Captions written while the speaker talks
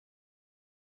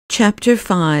Chapter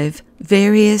 5.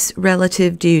 Various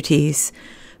Relative Duties.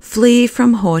 Flee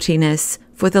from haughtiness,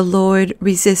 for the Lord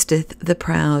resisteth the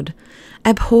proud.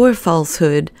 Abhor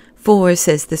falsehood, for,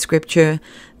 says the Scripture,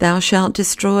 thou shalt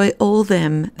destroy all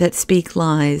them that speak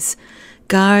lies.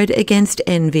 Guard against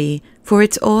envy, for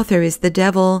its author is the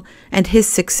devil, and his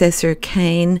successor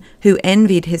Cain, who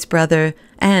envied his brother,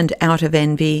 and out of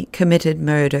envy committed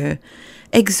murder.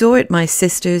 Exhort my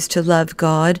sisters to love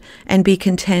God, and be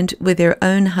content with their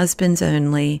own husbands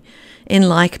only. In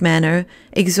like manner,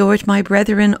 exhort my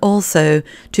brethren also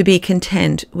to be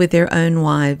content with their own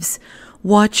wives.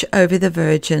 Watch over the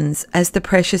virgins as the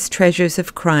precious treasures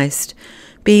of Christ.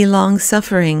 Be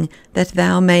long-suffering, that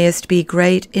thou mayest be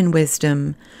great in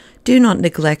wisdom. Do not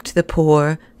neglect the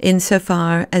poor,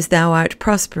 insofar as thou art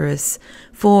prosperous,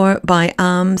 for by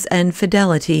alms and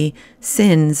fidelity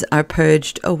sins are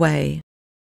purged away.